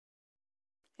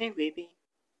Hey, baby.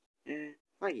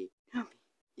 Wait, tell me.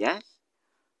 Yes?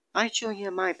 I show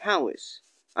you my powers.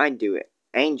 I do it,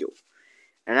 Angel.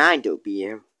 And I do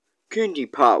BM. Candy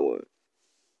power.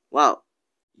 Wow.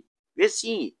 Let's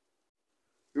see.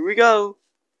 Here we go.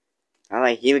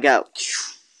 Alright, here we go.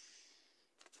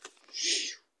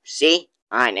 See?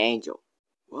 I'm an angel.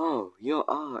 Whoa, you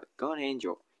are God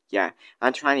Angel. Yeah,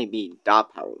 I'm trying to be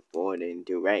dog power for and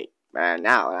do right. But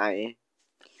now I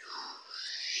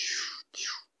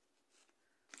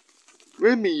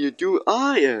let me do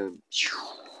I am.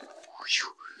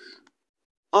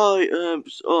 I am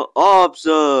so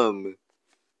awesome.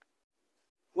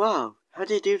 Wow, how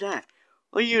did you do that?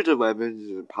 Are you the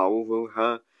weapons powerful,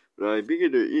 huh? Right,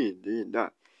 begin to eat, did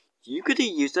that. You could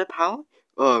use that power?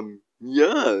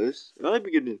 Yes. I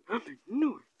begin to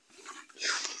no.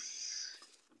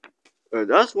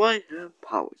 That's why I have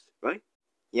powers, right?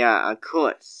 Yeah, of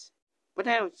course. What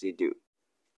else do you do?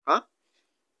 Huh?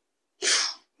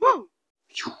 Whoa!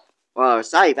 Oh,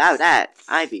 sorry about that.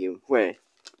 I begin with,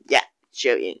 yeah,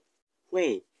 shooting.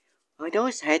 Wait, are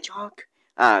those hedgehog?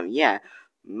 Yeah.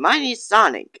 Mine is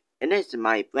Sonic, and this is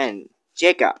my friend,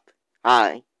 Jacob.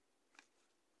 Hi.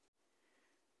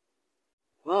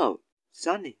 Whoa,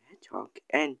 Sonic Hedgehog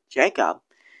and Jacob?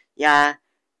 Yeah,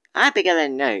 I bigger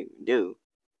than no, do.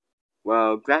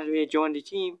 Well, glad we joined the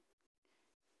team.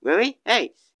 Really?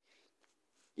 Hey.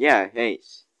 Yeah, hey.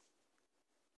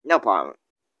 No problem.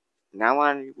 Now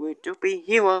I will to be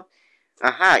hero.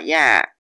 Aha, yeah.